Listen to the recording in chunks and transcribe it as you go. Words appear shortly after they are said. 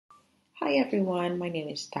Hi everyone, my name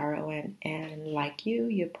is Darwin, and like you,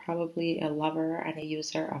 you're probably a lover and a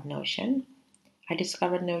user of Notion. I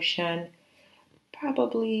discovered Notion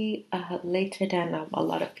probably later than a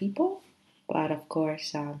lot of people, but of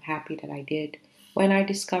course, I'm happy that I did when I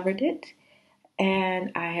discovered it,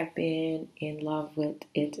 and I have been in love with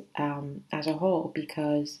it as a whole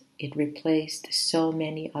because it replaced so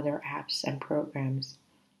many other apps and programs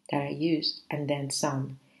that I used, and then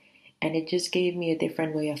some. And it just gave me a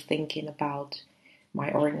different way of thinking about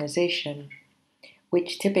my organization,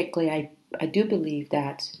 which typically I do believe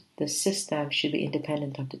that the system should be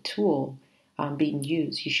independent of the tool being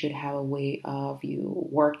used. You should have a way of you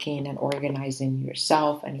working and organizing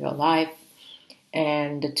yourself and your life,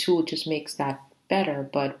 and the tool just makes that better.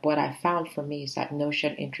 But what I found for me is that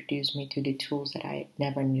Notion introduced me to the tools that I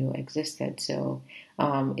never knew existed. So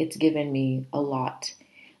it's given me a lot.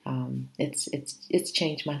 It's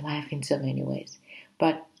changed my life in so many ways.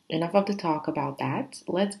 But enough of the talk about that.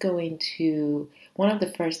 Let's go into one of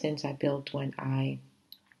the first things I built when I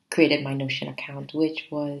created my Notion account, which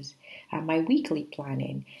was my weekly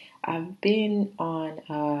planning. I've been on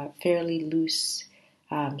a fairly loose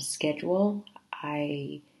schedule.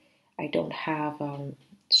 I I don't have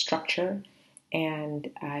structure, and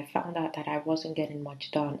I found out that I wasn't getting much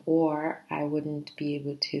done, or I wouldn't be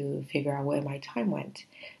able to figure out where my time went.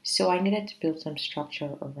 So I needed to build some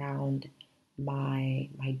structure around my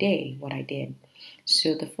day, what I did.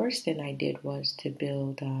 So the first thing I did was to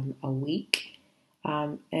build a week,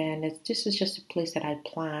 and this is just a place that I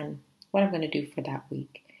plan what I'm going to do for that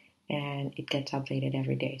week, and it gets updated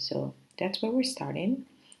every day. So that's where we're starting.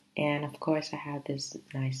 And of course, I have this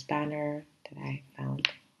nice banner that I found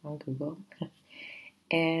on Google.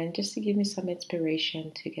 And just to give me some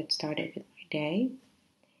inspiration to get started with my day.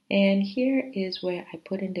 And here is where I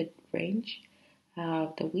put in the range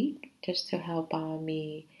of the week just to help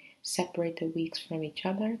me separate the weeks from each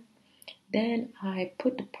other. Then I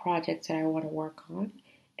put the projects that I want to work on.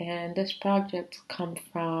 And those projects come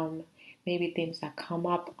from maybe things that come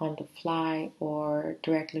up on the fly or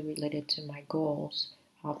directly related to my goals,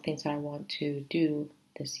 things that I want to do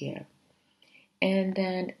this year. And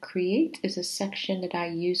then create is a section that I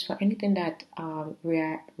use for anything that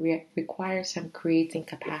requires some creating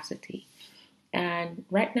capacity. And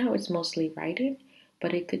right now it's mostly writing,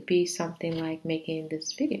 but it could be something like making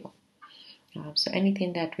this video. So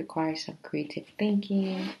anything that requires some creative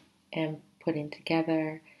thinking and putting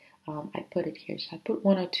together, I put it here. So I put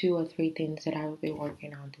one or two or three things that I will be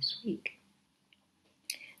working on this week.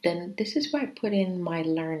 Then this is where I put in my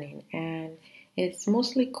learning, and it's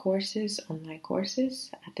mostly courses, online courses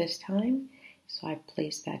at this time. So I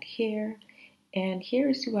place that here. And here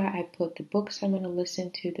is where I put the books I'm going to listen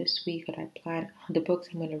to this week, or I plan the books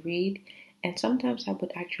I'm going to read. And sometimes I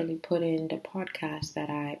would actually put in the podcast that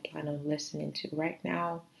I plan on listening to right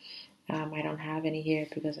now. I don't have any here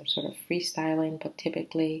because I'm sort of freestyling, but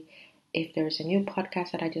typically, if there's a new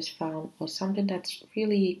podcast that I just found or something that's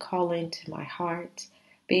really calling to my heart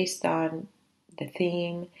based on the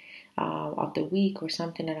theme of the week or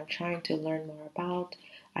something that I'm trying to learn more about,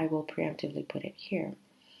 I will preemptively put it here.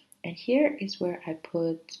 And here is where I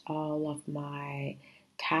put all of my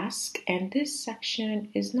tasks. And this section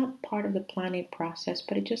is not part of the planning process,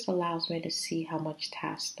 but it just allows me to see how much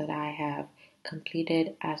tasks that I have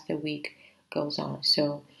completed as the week goes on.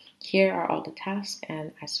 So here are all the tasks,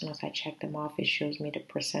 and as soon as I check them off, it shows me the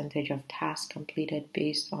percentage of tasks completed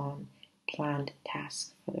based on planned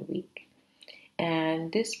tasks for the week.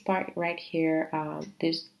 And this part right here,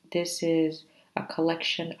 this is a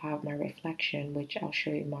collection of my reflection, which I'll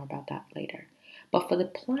show you more about that later. But for the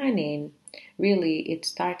planning, really, it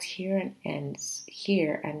starts here and ends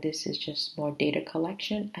here, and this is just more data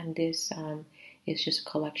collection, and this is just a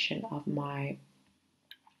collection of my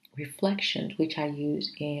reflections, which I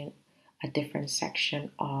use in a different section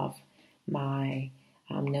of my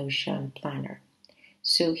Notion planner.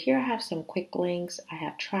 So here I have some quick links. I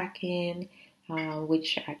have tracking,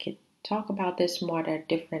 which I could talk about this more at a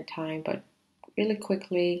different time, but really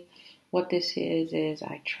quickly, what this is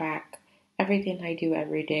I track everything I do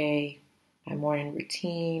every day, my morning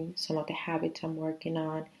routine, some of the habits I'm working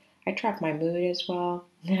on. I track my mood as well,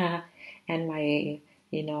 and my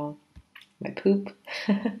poop,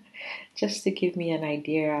 just to give me an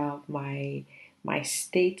idea of my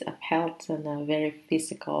state of health on a very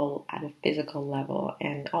at a physical level,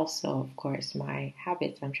 and also, of course, my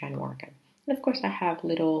habits I'm trying to work on. And of course, I have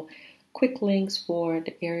little quick links for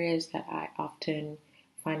the areas that I often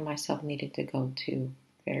find myself needing to go to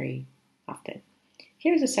very often.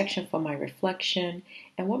 Here's a section for my reflection,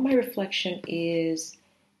 and what my reflection is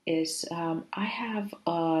I have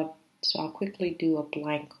so I'll quickly do a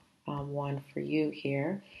blank one for you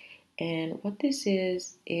here. And what this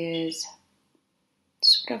is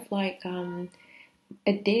sort of like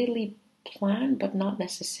a daily plan, but not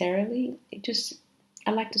necessarily.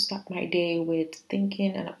 I like to start my day with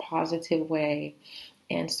thinking in a positive way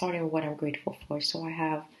and starting with what I'm grateful for. So I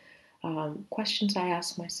have questions I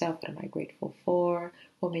ask myself: what am I grateful for?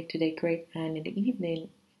 What made today great? And in the evening,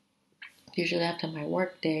 usually after my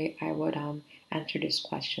work day, I would answer these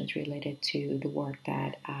questions related to the work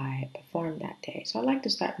that I performed that day. So I like to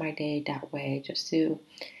start my day that way, just to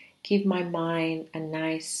give my mind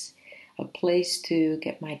a place to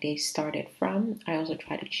get my day started from. I also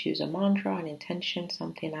try to choose a mantra, an intention,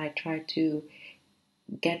 something I try to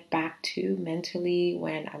get back to mentally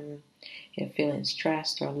when I'm feeling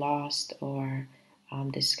stressed or lost or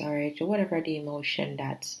discouraged or whatever the emotion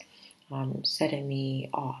that's setting me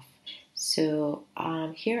off. So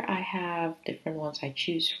here I have different ones I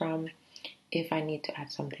choose from. If I need to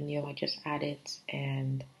add something new, I just add it,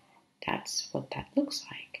 and that's what that looks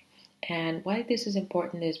like. And why this is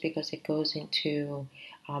important is because it goes into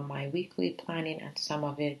my weekly planning and some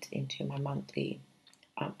of it into my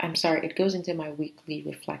it goes into my weekly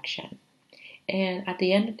reflection. And at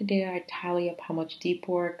the end of the day, I tally up how much deep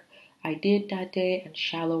work I did that day and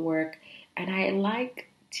shallow work. And I like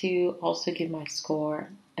to also give my score,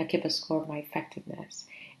 I keep a score of my effectiveness.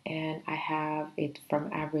 And I have it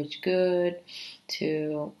from average good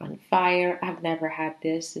to on fire. I've never had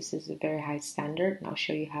this. This is a very high standard, and I'll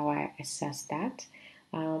show you how I assess that.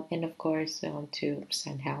 And of course, to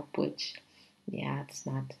send help, which, yeah, it's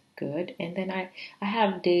not good. And then I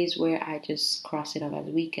have days where I just cross it off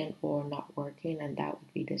as weekend or not working, and that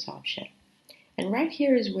would be this option. And right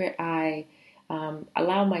here is where I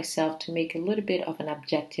allow myself to make a little bit of an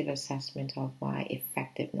objective assessment of my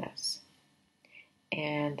effectiveness.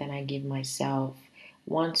 And then I give myself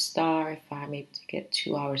 1 star if I'm able to get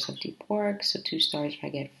 2 hours of deep work. So 2 stars if I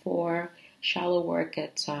get 4. Shallow work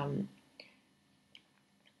at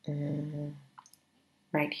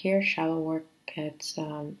right here. Shallow work gets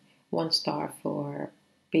 1 star for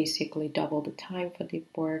basically double the time for deep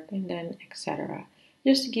work, and then etc.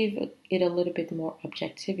 Just to give it a little bit more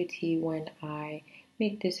objectivity when I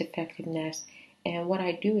make this effectiveness. And what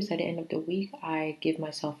I do is at the end of the week, I give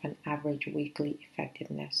myself an average weekly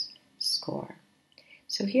effectiveness score.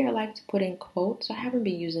 So here I like to put in quotes. I haven't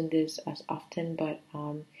been using this as often, but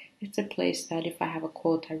it's a place that if I have a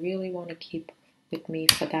quote I really want to keep with me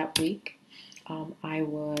for that week, I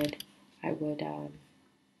would, what did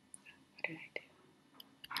I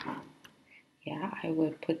do? Yeah, I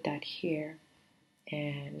would put that here.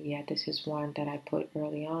 And yeah, this is one that I put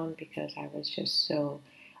early on because I was just so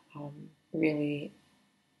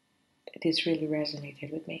this really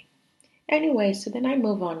resonated with me. Anyway, so then I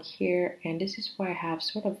move on here, and this is where I have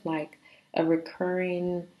sort of like a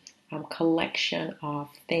recurring collection of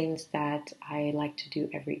things that I like to do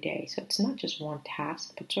every day. So it's not just one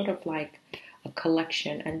task, but sort of like a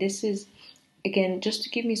collection. And this is, again, just to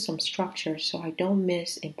give me some structure so I don't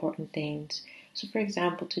miss important things. So for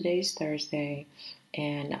example, today is Thursday,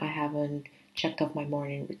 and I haven't checked off my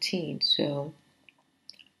morning routine. So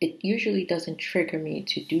it usually doesn't trigger me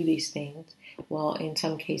to do these things. Well, in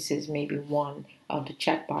some cases, maybe one of the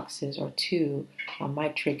check boxes or two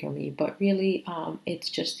might trigger me, but really it's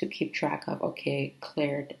just to keep track of, okay,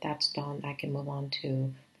 cleared, that's done, I can move on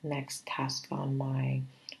to the next task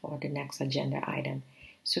or the next agenda item.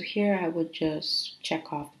 So here I would just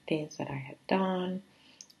check off the things that I have done,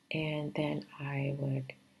 and then I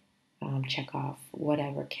would check off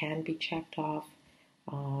whatever can be checked off.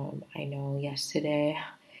 I know yesterday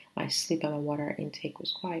my sleep and my water intake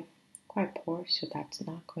was quite poor, so that's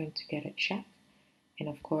not going to get a check. And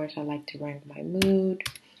of course, I like to rank my mood.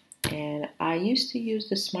 And I used to use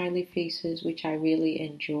the smiley faces, which I really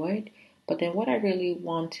enjoyed. But then what I really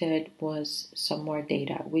wanted was some more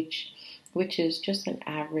data, which is just an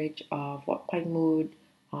average of what my mood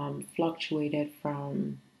fluctuated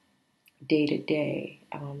from day to day.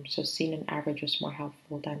 So seeing an average was more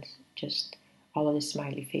helpful than just all of the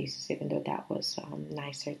smiley faces, even though that was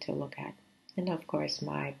nicer to look at. And of course,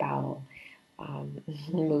 my bowel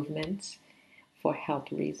movements for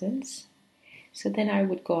health reasons. So then I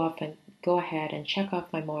would go ahead and check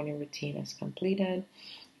off my morning routine as completed.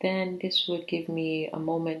 Then this would give me a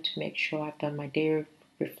moment to make sure I've done my day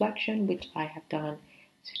reflection, which I have done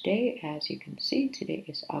today. As you can see, today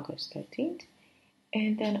is August 13th.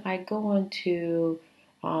 And then I go on to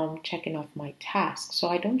checking off my tasks. So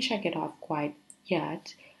I don't check it off quite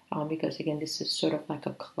yet because again, this is sort of like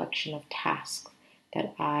a collection of tasks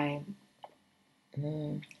that I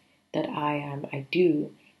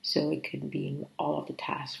do. So it could be all of the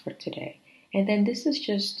tasks for today. And then this is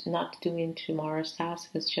just not doing tomorrow's task,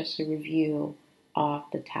 it's just a review of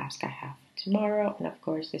the task I have tomorrow. And of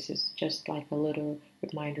course, this is just like a little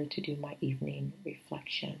reminder to do my evening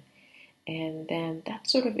reflection. And then that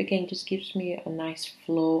sort of, again, just gives me a nice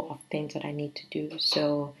flow of things that I need to do.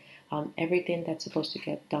 So everything that's supposed to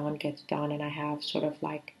get done gets done, and I have sort of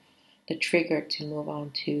like the trigger to move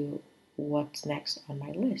on to what's next on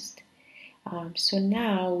my list. So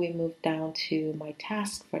now we move down to my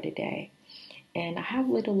task for the day. And I have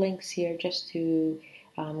little links here just to,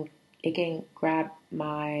 um, again,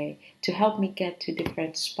 to help me get to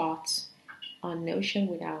different spots on Notion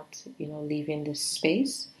without, leaving this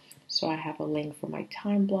space. So I have a link for my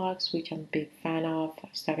time blocks, which I'm a big fan of. I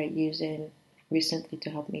started using recently to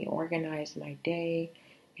help me organize my day.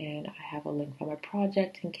 And I have a link for my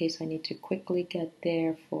project in case I need to quickly get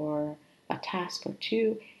there for a task or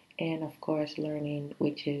two. And of course, learning,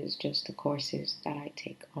 which is just the courses that I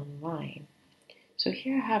take online. So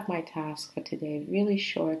here I have my task for today, really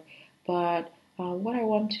short, but what I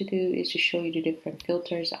want to do is to show you the different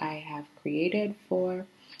filters I have created for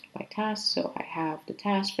my tasks. So I have the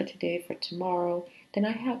task for today, for tomorrow, then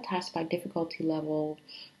I have tasks by difficulty level,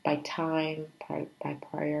 by time, by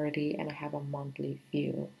priority, and I have a monthly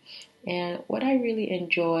view. And what I really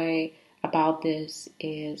enjoy about this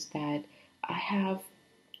is that I have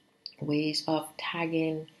ways of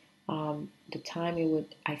tagging the time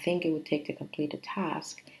I think it would take to complete a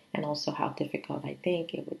task, and also how difficult I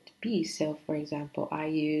think it would be. So, for example, I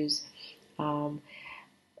use um,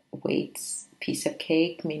 weights, piece of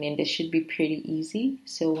cake, meaning this should be pretty easy.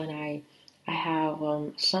 So when I have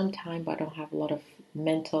some time, but I don't have a lot of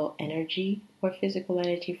mental energy or physical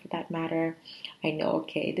energy for that matter, I know,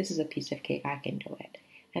 okay, this is a piece of cake, I can do it.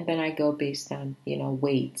 And then I go based on,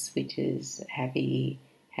 weights, which is heavy,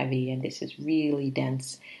 and this is really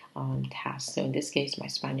dense task. So in this case, my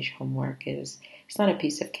Spanish homework it's not a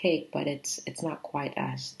piece of cake, but it's not quite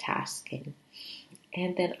as tasking.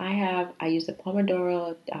 And then I use the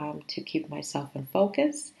Pomodoro to keep myself in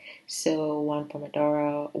focus. So one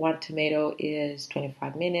tomato is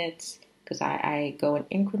 25 minutes because I go in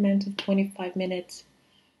increments of 25 minutes,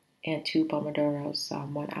 and two Pomodoros,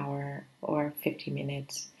 1 hour or 50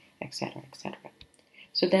 minutes, etc., etc.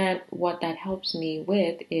 So then what that helps me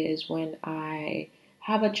with is when I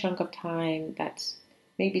have a chunk of time that's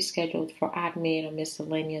maybe scheduled for admin or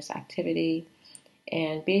miscellaneous activity,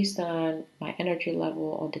 and based on my energy level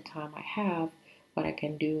or the time I have, what I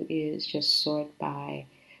can do is just sort by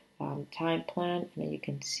time plan, and then you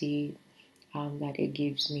can see that it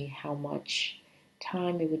gives me how much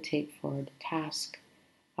time it would take for the task,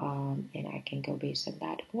 and I can go based on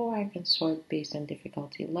that, or I can sort based on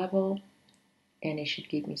difficulty level, and it should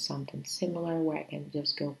give me something similar where I can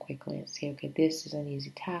just go quickly and say, okay, this is an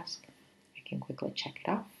easy task. I can quickly check it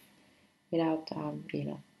off without,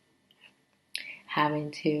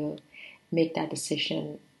 having to make that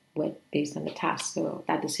decision based on the task. So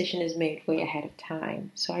that decision is made way ahead of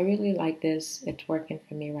time. So I really like this. It's working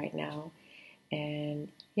for me right now. And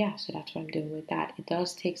yeah, so that's what I'm doing with that. It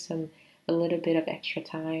does take a little bit of extra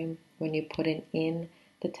time when you put it in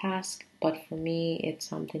the task, but for me, it's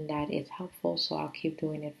something that is helpful, so I'll keep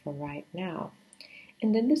doing it for right now.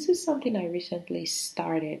 And then this is something I recently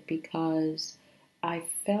started because I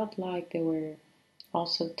felt like there were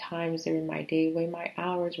also times during my day where my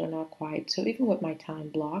hours were not quite. So even with my time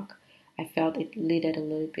block, I felt it needed a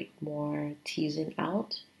little bit more teasing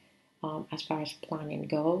out as far as planning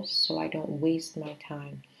goes, so I don't waste my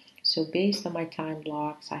time. So based on my time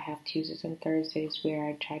blocks, I have Tuesdays and Thursdays where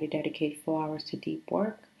I try to dedicate 4 hours to deep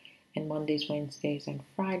work, and Mondays, Wednesdays, and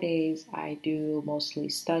Fridays I do mostly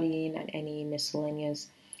studying and any miscellaneous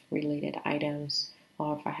related items.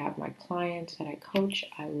 Or if I have my clients that I coach,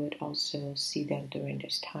 I would also see them during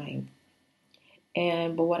this time.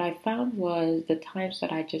 But what I found was the times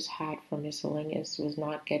that I just had for miscellaneous was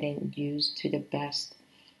not getting used to the best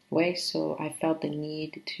way. So I felt the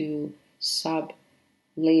need to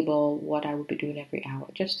label what I would be doing every hour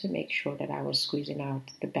just to make sure that I was squeezing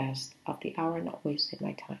out the best of the hour, not wasting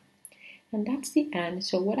my time. And that's the end.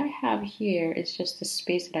 So what I have here is just the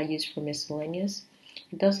space that I use for miscellaneous.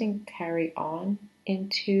 It doesn't carry on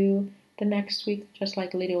into the next week, just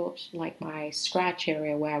like my scratch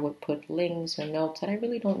area where I would put links or notes that I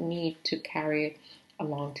really don't need to carry it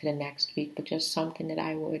along to the next week, but just something that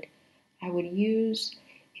I would use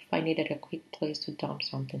if I needed a quick place to dump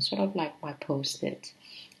something, sort of like my post-it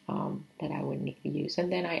that I would need to use.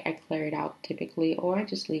 And then I clear it out typically, or I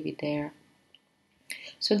just leave it there.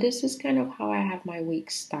 So this is kind of how I have my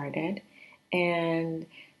week started. And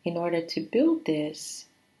in order to build this,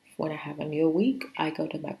 when I have a new week, I go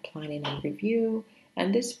to my planning and review,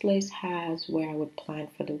 And this place has where I would plan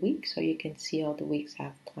for the week. So you can see all the weeks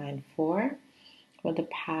I've planned for the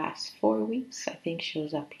past 4 weeks, I think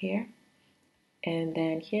shows up here. And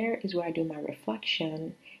then here is where I do my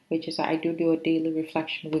reflection, which is I do a daily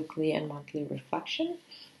reflection, weekly and monthly reflection.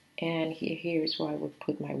 And here's where I would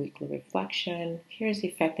put my weekly reflection. Here's the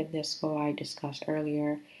effectiveness goal I discussed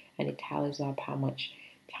earlier, and it tallies up how much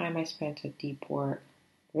time I spent at deep work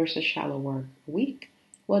versus shallow work a week,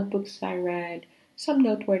 what books I read, some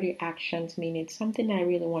noteworthy actions, meaning something I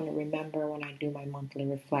really want to remember when I do my monthly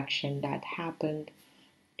reflection that happened.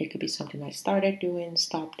 It could be something I started doing,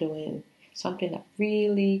 stopped doing, something that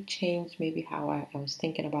really changed maybe how I was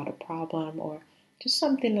thinking about a problem, or just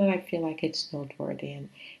something that I feel like it's noteworthy. And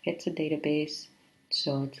it's a database,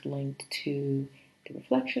 so it's linked to the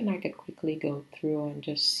reflection. I could quickly go through and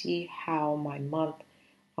just see how my month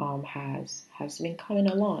has been coming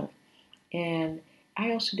along. And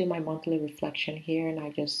I also do my monthly reflection here, and I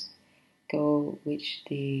just go with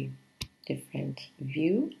the different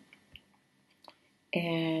view.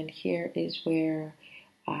 And here is where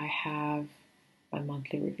I have my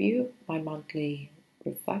monthly review, my monthly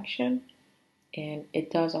reflection, and it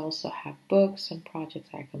does also have books and projects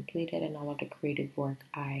I completed and all of the creative work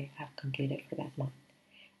I have completed for that month.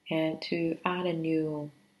 And to add a new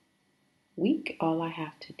week, all I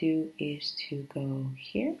have to do is to go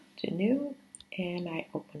here to new, and I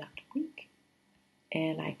open up the week,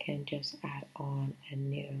 and I can just add on a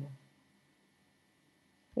new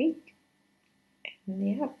week.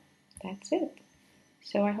 And yeah, that's it.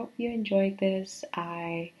 So I hope you enjoyed this.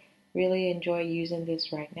 I really enjoy using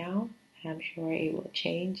this right now. I'm sure it will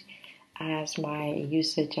change as my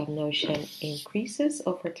usage of Notion increases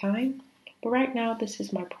over time. But right now, this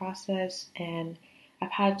is my process, and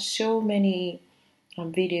I've had so many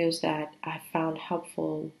videos that I found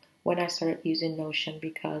helpful when I started using Notion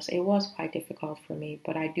because it was quite difficult for me.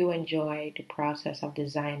 But I do enjoy the process of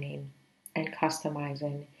designing and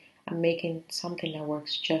customizing and making something that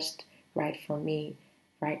works just right for me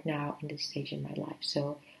right now in this stage in my life.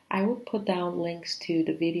 So I will put down links to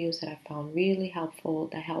the videos that I found really helpful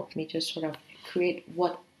that helped me just sort of create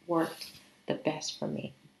what worked the best for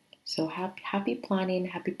me. So happy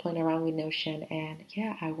planning around with Notion, and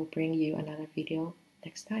yeah, I will bring you another video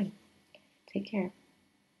next time. Take care.